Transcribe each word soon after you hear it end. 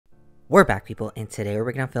We're back, people, and today we're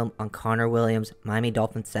breaking down film on Connor Williams, Miami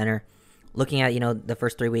Dolphins center, looking at, the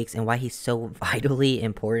first 3 weeks and why he's so vitally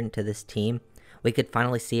important to this team. We could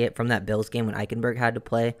finally see it from that Bills game when Eichenberg had to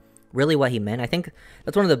play, really what he meant. I think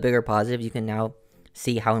that's one of the bigger positives. You can now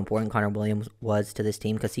see how important Connor Williams was to this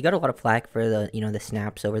team because he got a lot of flack for the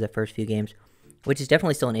snaps over the first few games, which is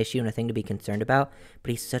definitely still an issue and a thing to be concerned about, but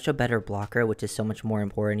he's such a better blocker, which is so much more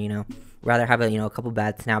important, rather have a couple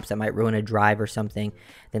bad snaps that might ruin a drive or something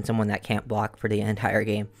than someone that can't block for the entire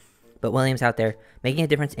game. But Williams out there making a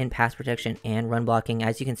difference in pass protection and run blocking,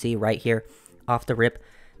 as you can see right here off the rip.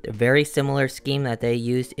 The very similar scheme that they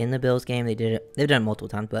used in the Bills game. They've done it multiple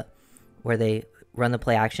times, but where they run the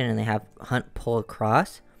play action and they have Hunt pull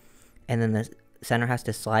across, and then the center has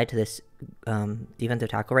to slide to this defensive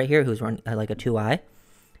tackle right here who's run like a 2-eye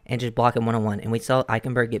and just block him one-on-one. And we saw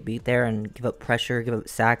Eichenberg get beat there and give up pressure, give up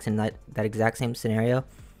sacks in that exact same scenario.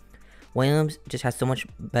 Williams just has so much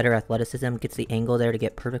better athleticism, gets the angle there to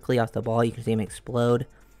get perfectly off the ball. You can see him explode.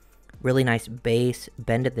 Really nice base,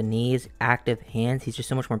 bend at the knees, active hands. He's just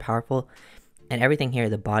so much more powerful. And everything here,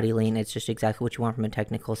 the body lean, it's just exactly what you want from a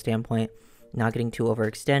technical standpoint. Not getting too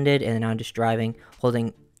overextended, and then now just driving,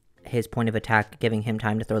 holding his point of attack, giving him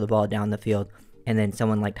time to throw the ball down the field, and then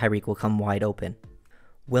someone like Tyreek will come wide open.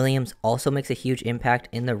 Williams also makes a huge impact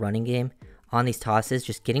in the running game on these tosses.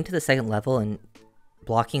 Just getting to the second level and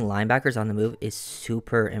blocking linebackers on the move is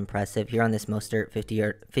super impressive. Here on this Mostert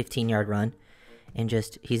 15-yard run, and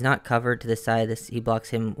just he's not covered to the side. He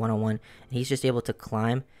blocks him one-on-one, and he's just able to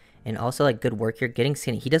climb. And also, like, good work here, getting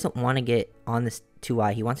skinny. He doesn't want to get on this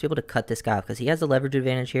 2-eye. He wants to be able to cut this guy off because he has the leverage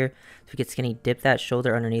advantage here. So he gets skinny, dip that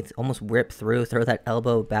shoulder underneath, almost rip through, throw that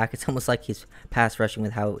elbow back. It's almost like he's pass rushing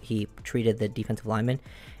with how he treated the defensive lineman.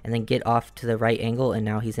 And then get off to the right angle, and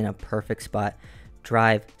now he's in a perfect spot.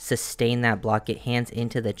 Drive, sustain that block, get hands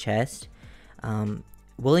into the chest.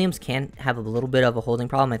 Williams can have a little bit of a holding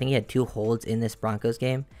problem. I think he had 2 holds in this Broncos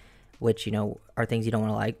game, which, are things you don't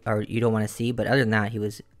want to like or you don't want to see. But other than that, he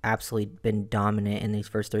was absolutely been dominant in these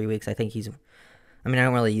first 3 weeks. I think I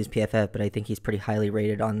don't really use PFF, but I think he's pretty highly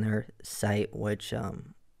rated on their site, which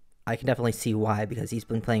I can definitely see why, because he's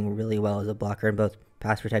been playing really well as a blocker in both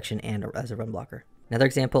pass protection and as a run blocker. Another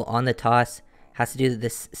example on the toss has to do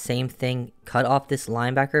this same thing, cut off this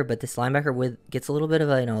linebacker, but this linebacker gets a little bit of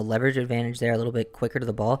a leverage advantage there, a little bit quicker to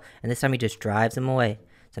the ball, and this time he just drives him away.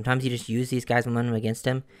 Sometimes you just use these guys' momentum against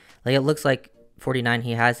him. Like, it looks like 49,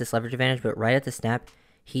 he has this leverage advantage, but right at the snap,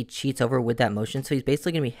 he cheats over with that motion. So he's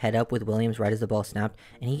basically going to be head up with Williams right as the ball snapped,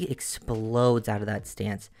 and he explodes out of that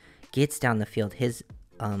stance, gets down the field. His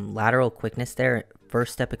lateral quickness there,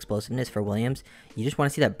 first step explosiveness for Williams, you just want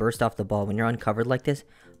to see that burst off the ball. When you're uncovered like this,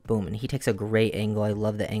 boom, and he takes a great angle. I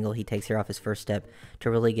love the angle he takes here off his first step to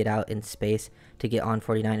really get out in space to get on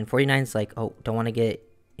 49. And 49's like, oh, don't want to get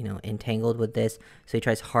entangled with this, so he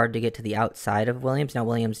tries hard to get to the outside of Williams. Now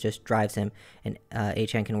Williams just drives him, and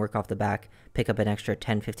Achane can work off the back, pick up an extra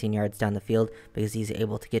 10-15 yards down the field because he's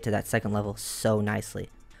able to get to that second level so nicely.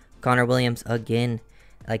 Connor Williams, again,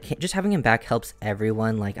 like, just having him back helps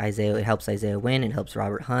everyone. Like it helps Isaiah Wynn, it helps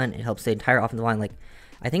Robert Hunt, it helps the entire offensive line. Like,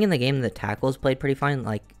 I think in the game the tackles played pretty fine,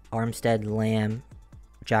 like Armstead, Lamb,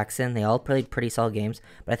 Jackson, they all played pretty solid games,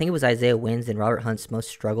 but I think it was Isaiah Wynn's and Robert Hunt's most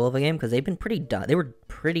struggle of a game because they were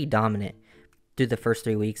pretty dominant through the first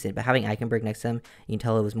 3 weeks. But having Eichenberg next to them, you can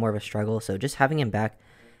tell it was more of a struggle. So just having him back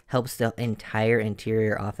helps the entire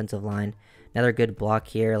interior offensive line. Another good block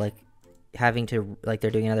here, like having to, like,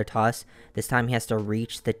 they're doing another toss. This time he has to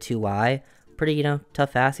reach the 2-eye. Pretty,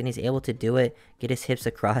 tough ask, and he's able to do it, get his hips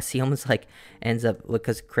across. He almost ends up,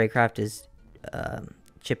 because Craycraft is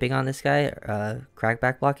chipping on this guy,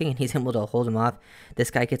 crackback blocking, and he's able to hold him off.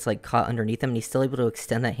 This guy gets caught underneath him, and he's still able to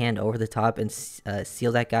extend that hand over the top and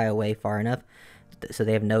seal that guy away far enough so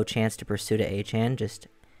they have no chance to pursue to Achane. Just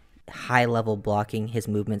high level blocking. His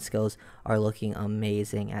movement skills are looking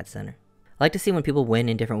amazing at center. I like to see when people win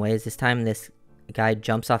in different ways. This time this guy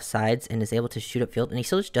jumps off sides and is able to shoot up field, and he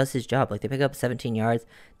still just does his job. Like, they pick up 17 yards,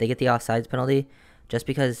 they get the offsides penalty, just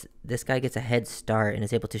because this guy gets a head start and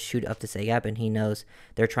is able to shoot up the say gap, and he knows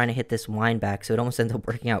they're trying to hit this wind back, so it almost ends up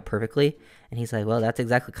working out perfectly. And he's like, well, that's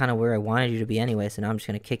exactly kind of where I wanted you to be anyway, so now I'm just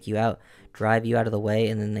going to kick you out, drive you out of the way,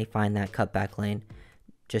 and then they find that cutback lane.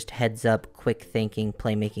 Just heads up, quick thinking,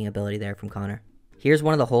 playmaking ability there from Connor. Here's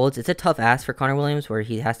one of the holds. It's a tough ask for Connor Williams where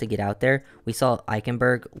he has to get out there. We saw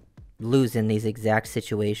Eichenberg lose in these exact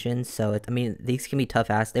situations, so these can be tough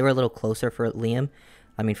asks. They were a little closer for Liam.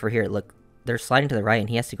 For here, look, they're sliding to the right, and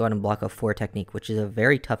he has to go out and block a 4 technique, which is a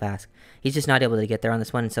very tough ask. He's just not able to get there on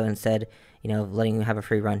this one, so instead, of letting him have a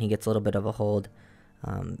free run, he gets a little bit of a hold.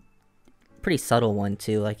 pretty subtle one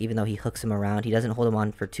too. Like, even though he hooks him around, he doesn't hold him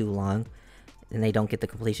on for too long, and they don't get the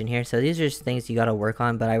completion here. So these are just things you got to work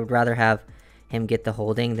on, but I would rather have him get the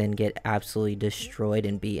holding than get absolutely destroyed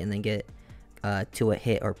and beat and then get to a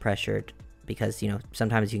hit or pressured, because, you know,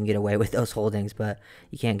 sometimes you can get away with those holdings, but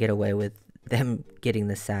you can't get away with them getting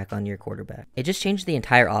the sack on your quarterback. It just changed the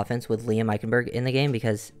entire offense with Liam Eichenberg in the game,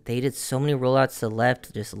 because they did so many rollouts to the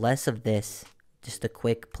left, just less of this, just a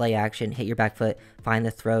quick play action, hit your back foot, find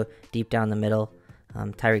the throw deep down the middle.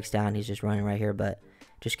 Tyreek's down, he's just running right here, but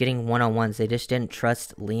just getting one-on-ones. They just didn't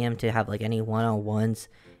trust Liam to have like any one-on-ones,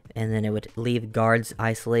 and then it would leave guards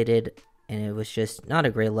isolated, and it was just not a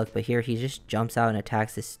great look. But here he just jumps out and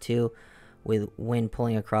attacks this too, with Wynn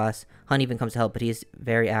pulling across. Hunt even comes to help, but he's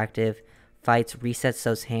very active. Fights, resets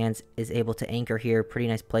those hands, is able to anchor here. Pretty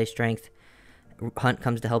nice play strength. Hunt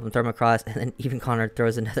comes to help him throw him across, and then even Connor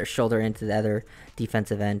throws another shoulder into the other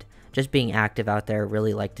defensive end. Just being active out there.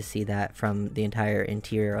 Really like to see that from the entire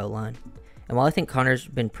interior O-line. And while I think Connor's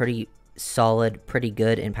been pretty solid, pretty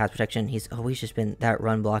good in pass protection, he's always just been that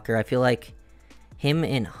run blocker. I feel like him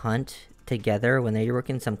and Hunt together, when they're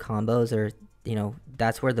working some combos, or, you know,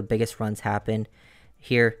 that's where the biggest runs happen.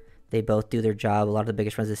 Here, they both do their job. A lot of the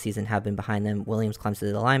biggest runs this season have been behind them. Williams climbs to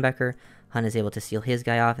the linebacker. Hunt is able to seal his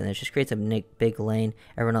guy off, and it just creates a big lane.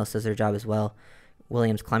 Everyone else does their job as well.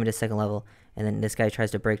 Williams climbing to second level, and then this guy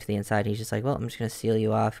tries to break to the inside. He's just like, well, I'm just going to seal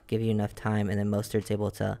you off, give you enough time, and then Mostert's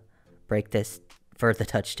able to break this for the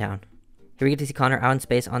touchdown. Here we get to see Connor out in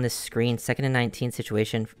space on this screen. 2nd and 19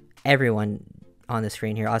 situation. Everyone on the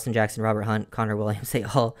screen here, Austin Jackson, Robert Hunt, Connor Williams, they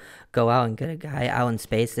all go out and get a guy out in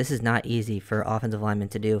space. This is not easy for offensive linemen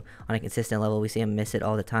to do on a consistent level. We see him miss it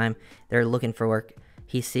all the time. They're looking for work.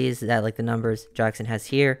 He sees that, like, the numbers Jackson has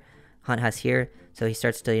here, Hunt has here, so he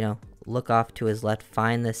starts to, you know, look off to his left,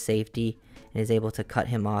 find the safety, and is able to cut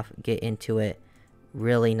him off, get into it.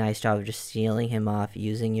 Really nice job of just sealing him off,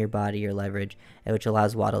 using your body, your leverage, which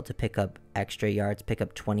allows Waddle to pick up extra yards, pick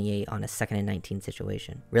up 28 on a 2nd and 19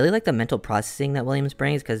 situation. Really like the mental processing that Williams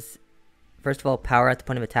brings, because first of all, power at the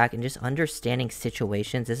point of attack and just understanding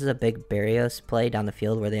situations. This is a big Barrios play down the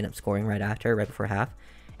field where they end up scoring right before half,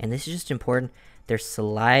 and this is just important. They're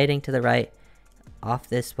sliding to the right off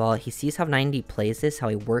this ball. He sees how 90 plays this, how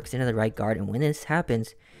he works into the right guard, and when this happens,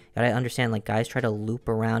 you gotta understand, like, guys try to loop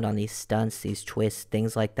around on these stunts, these twists,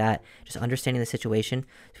 things like that. Just understanding the situation.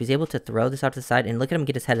 So he's able to throw this out to the side, and look at him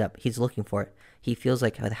get his head up. He's looking for it. He feels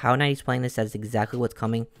like with how 90's playing this, that's exactly what's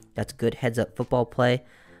coming. That's good heads-up football play,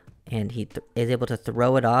 and he is able to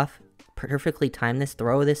throw it off, perfectly time this,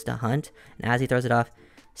 throw this to Hunt, and as he throws it off,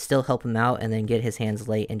 still help him out, and then get his hands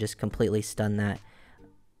late and just completely stun that.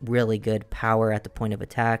 Really good power at the point of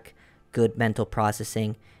attack, good mental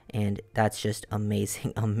processing, and that's just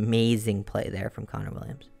amazing, amazing play there from Connor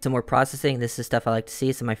Williams. Some more processing. This is stuff I like to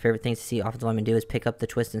see. Some of my favorite things to see offensive linemen do is pick up the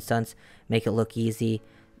twists and stunts, make it look easy.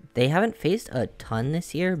 They haven't faced a ton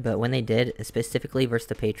this year, but when they did, specifically versus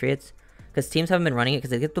the Patriots, because teams haven't been running it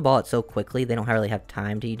because they get the ball out so quickly, they don't really have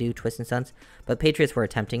time to do twists and stunts, but Patriots were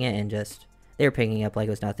attempting it and just... they were picking it up like it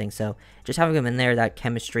was nothing. So just having them in there, that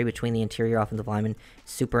chemistry between the interior offensive linemen,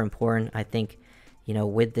 super important. I think, you know,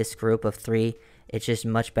 with this group of 3, it's just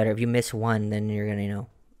much better. If you miss one, then you're going to, you know,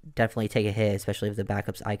 definitely take a hit, especially if the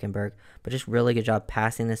backup's Eichenberg. But just really good job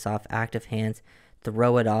passing this off, active hands,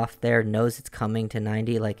 throw it off there, knows it's coming to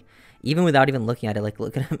 90. Like, even without even looking at it, like,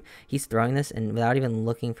 look at him. He's throwing this, and without even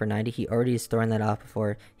looking for 90, he already is throwing that off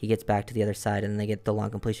before he gets back to the other side, and then they get the long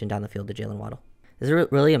completion down the field to Jalen Waddle. There's a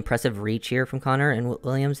really impressive reach here from Connor and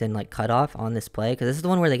Williams, and, like, cutoff on this play, because this is the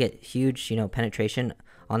one where they get huge, you know, penetration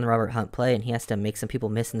on the Robert Hunt play, and he has to make some people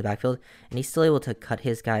miss in the backfield, and he's still able to cut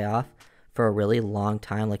his guy off for a really long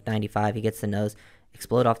time, like 95. He gets the nose,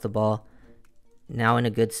 explode off the ball. Now in a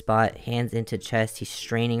good spot, hands into chest. He's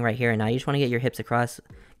straining right here, and now you just want to get your hips across.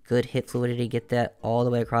 Good hip fluidity, get that all the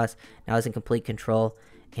way across. Now he's in complete control,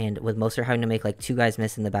 and with Mostert having to make like 2 guys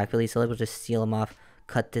miss in the backfield, he's still able to just seal him off,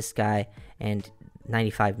 cut this guy, and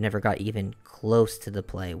 95 never got even close to the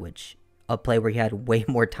play, which a play where he had way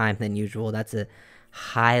more time than usual. That's a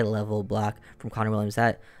high level block from Connor Williams.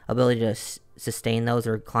 That ability to sustain those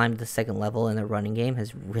or climb to the second level in the running game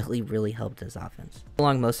has really helped his offense.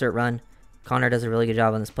 Long Mostert run, Connor does a really good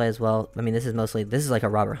job on this play as well. I mean, this is like a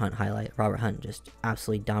Robert Hunt highlight. Robert Hunt just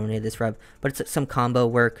absolutely dominated this rep, but it's some combo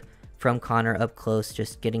work from Connor up close,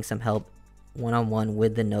 just getting some help one-on-one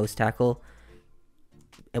with the nose tackle,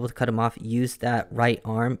 able to cut him off, use that right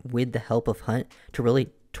arm with the help of Hunt to really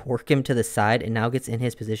torque him to the side, and now gets in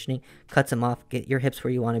his positioning, cuts him off, get your hips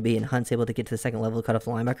where you want to be, and Hunt's able to get to the second level, cut off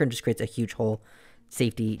the linebacker, and just creates a huge hole.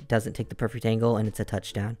 Safety doesn't take the perfect angle, and it's a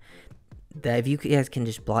touchdown. that if you guys can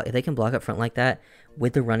just block, if they can block up front like that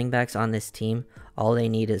with the running backs on this team, all they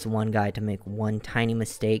need is one guy to make one tiny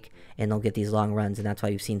mistake and they'll get these long runs, and that's why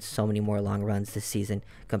you've seen so many more long runs this season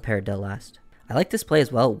compared to last. I like this play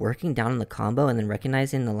as well, working down on the combo and then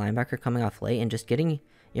recognizing the linebacker coming off late and just getting,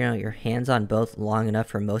 your hands on both long enough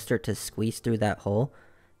for Mostert to squeeze through that hole.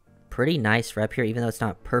 Pretty nice rep here, even though it's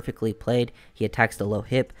not perfectly played. He attacks the low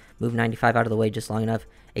hip, move 95 out of the way just long enough,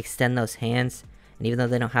 extend those hands, and even though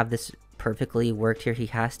they don't have this perfectly worked here, he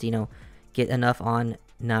has to, get enough on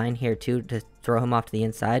 9 here too to throw him off to the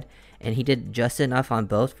inside, and he did just enough on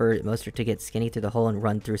both for Mostert to get skinny through the hole and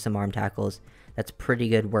run through some arm tackles. That's pretty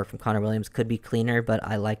good work from Connor Williams. Could be cleaner, but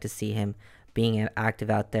I like to see him being active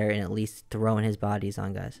out there and at least throwing his bodies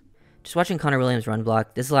on guys. Just watching Connor Williams run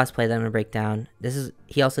block. This is the last play that I'm going to break down.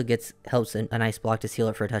 He also helps a nice block to seal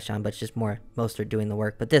it for a touchdown, but it's just more Mostert doing the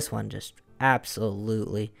work. But this one just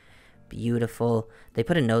absolutely beautiful. They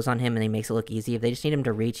put a nose on him and he makes it look easy. If they just need him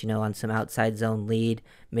to reach, on some outside zone lead,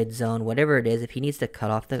 mid zone, whatever it is, if he needs to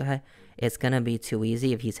cut off the guy, it's going to be too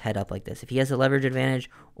easy if he's head up like this. If he has a leverage advantage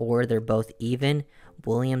or they're both even,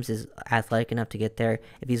 Williams is athletic enough to get there.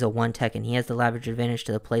 If he's a one tech and he has the leverage advantage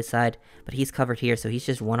to the play side, but he's covered here, so he's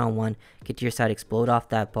just one-on-one. Get to your side, explode off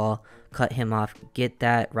that ball, cut him off, get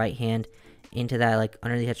that right hand into that like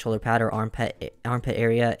underneath that shoulder pad or armpit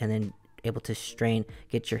area, and then able to strain,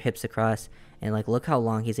 get your hips across, and like look how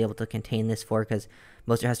long he's able to contain this for, because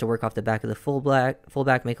Mostert has to work off the back of the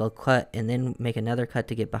fullback, make a cut, and then make another cut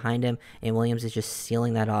to get behind him, and Williams is just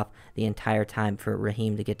sealing that off the entire time for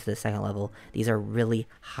Raheem to get to the second level. These are really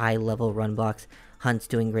high-level run blocks. Hunt's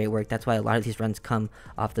doing great work. That's why a lot of these runs come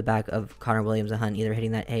off the back of Connor Williams and Hunt, either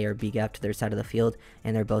hitting that A or B gap to their side of the field,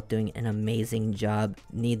 and they're both doing an amazing job.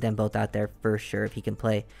 Need them both out there for sure. If he can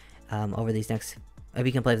play if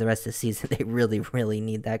he can play for the rest of the season, they really, really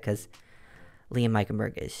need that, because Liam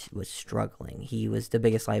Eichenberg was struggling. He was the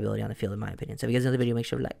biggest liability on the field, in my opinion. So if you guys know the video, make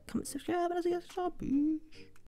sure to like, comment, subscribe, and I'll see you guys next time. Peace.